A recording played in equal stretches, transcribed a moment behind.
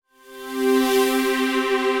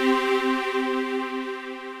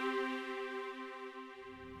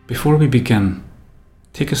Before we begin,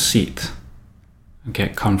 take a seat and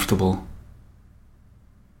get comfortable.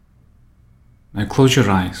 Now close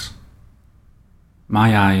your eyes.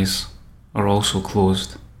 My eyes are also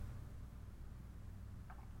closed.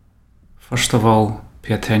 First of all,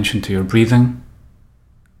 pay attention to your breathing,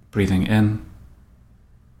 breathing in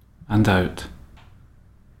and out,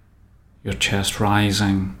 your chest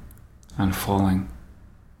rising and falling.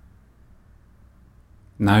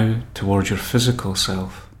 Now towards your physical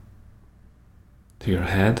self, to your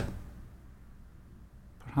head.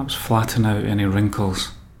 Perhaps flatten out any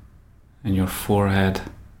wrinkles in your forehead.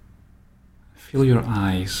 Feel your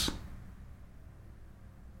eyes.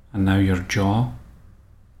 And now your jaw.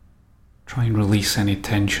 Try and release any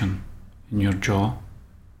tension in your jaw.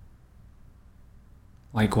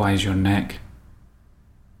 Likewise your neck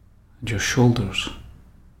and your shoulders.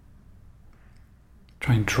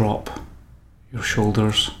 Try and drop your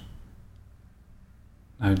shoulders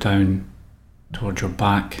now down towards your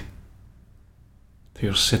back, to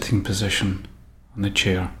your sitting position on the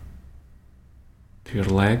chair, to your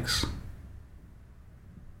legs,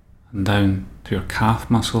 and down to your calf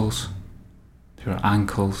muscles, to your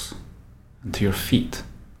ankles, and to your feet.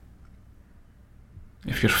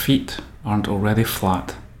 If your feet aren't already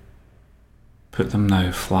flat, put them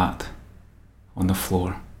now flat on the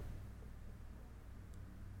floor.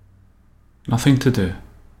 Nothing to do.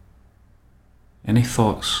 Any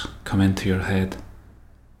thoughts come into your head,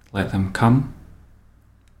 let them come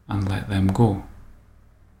and let them go.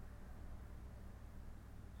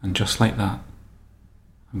 And just like that,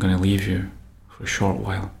 I'm going to leave you for a short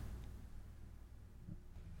while.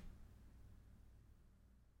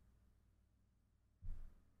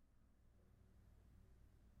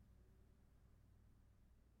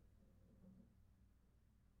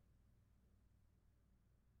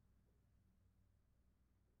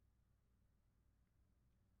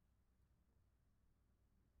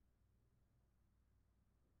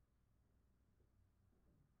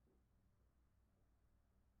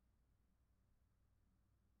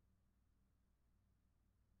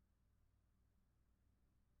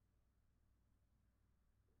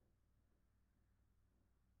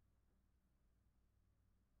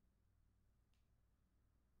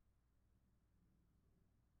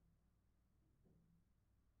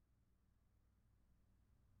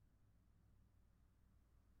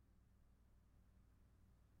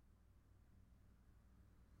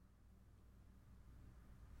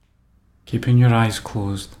 Keeping your eyes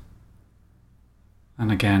closed,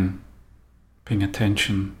 and again, paying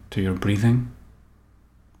attention to your breathing,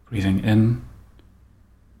 breathing in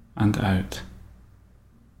and out.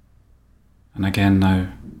 And again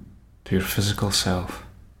now, to your physical self,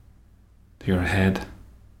 to your head,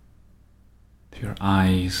 to your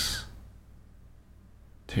eyes,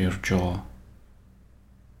 to your jaw,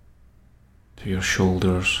 to your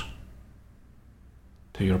shoulders,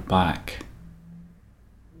 to your back,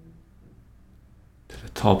 to the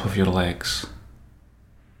top of your legs,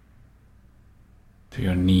 to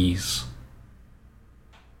your knees,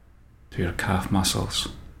 to your calf muscles,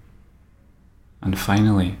 and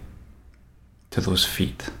finally to those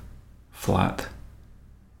feet flat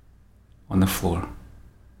on the floor.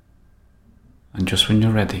 And just when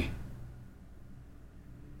you're ready,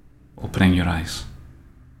 opening your eyes.